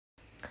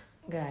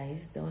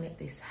Guys, don't let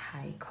this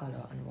high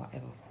color and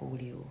whatever fool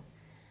you.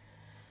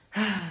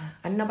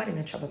 And nobody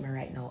in trouble me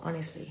right now,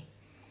 honestly.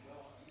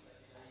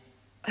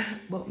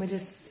 But me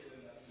just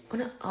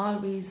wanna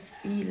always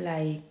feel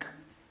like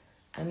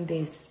I'm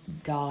this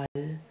doll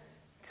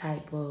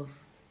type of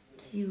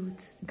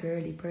cute,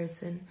 girly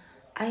person.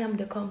 I am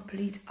the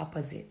complete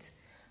opposite.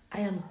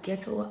 I am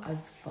ghetto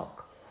as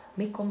fuck.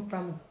 Me come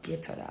from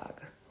ghetto,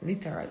 dog.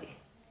 Literally.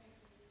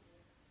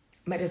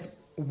 Me just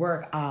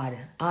work hard.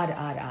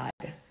 Hard.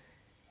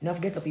 Enough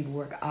ghetto people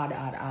work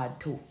hard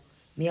too.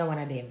 Me are one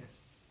of them.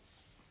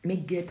 Me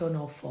ghetto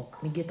no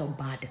fuck. Me ghetto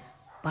bad.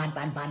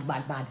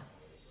 Bad.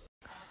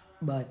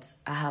 But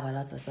I have a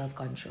lot of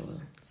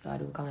self-control. So I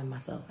do comment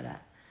myself for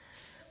that.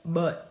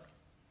 But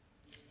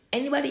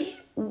anybody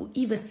who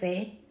even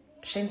say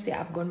Shenseea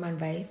have gunman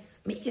vice,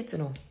 me get to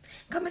know.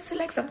 Come and see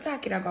like some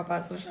talking I go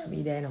on social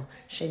media, you know.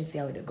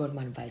 Shenseea with the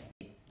gunman vice.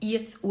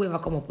 Yet whoever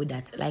come up with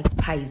that, like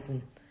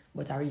poison.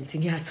 But I really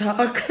think I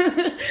talk.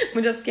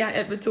 I just can't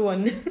help it to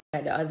one.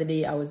 The other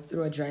day I was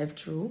through a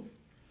drive-through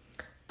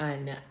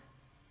and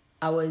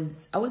I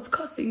was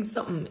cussing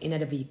something in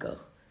the vehicle.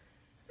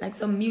 Like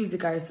some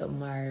music or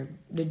something or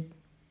I don't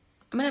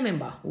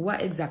remember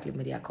what exactly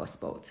me I cuss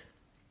about.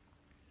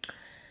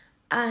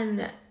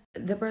 And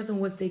the person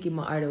who was taking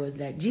my order was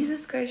like,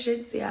 Jesus Christ,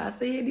 Shenseea, I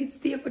say you did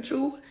stay for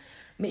true.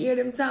 Me hear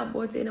them talk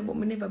about it, but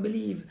me never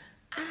believe.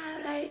 And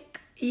I'm like,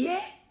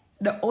 yeah.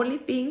 The only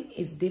thing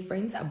is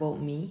different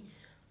about me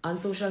on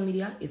social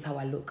media is how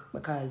I look.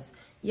 Because,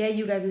 yeah,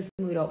 you guys will see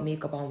me without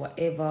makeup and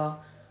whatever.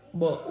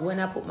 But when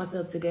I put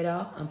myself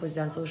together and put it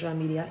on social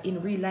media,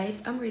 in real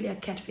life, I'm really a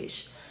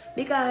catfish.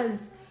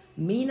 Because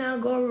me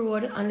not go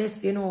road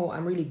unless, you know,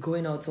 I'm really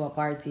going out to a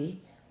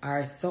party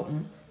or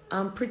something.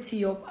 I'm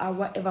pretty up or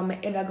whatever, my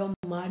head I go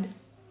mad.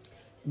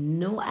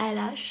 No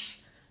eyelash.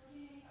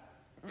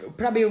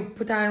 Probably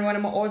put on one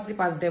of my old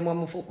slippers then when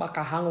my foot back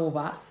a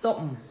hangover.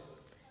 Something.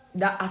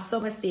 That I saw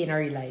me stay in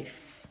real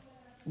life.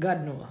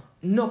 God no.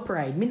 No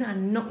pride. Me not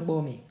nothing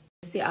about me.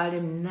 See all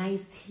them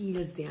nice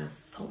heels there.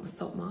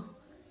 Something.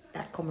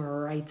 That come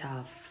right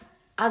off.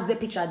 As the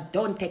picture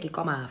don't take it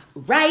come off.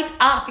 Right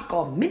off it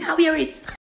come. Me not wear it.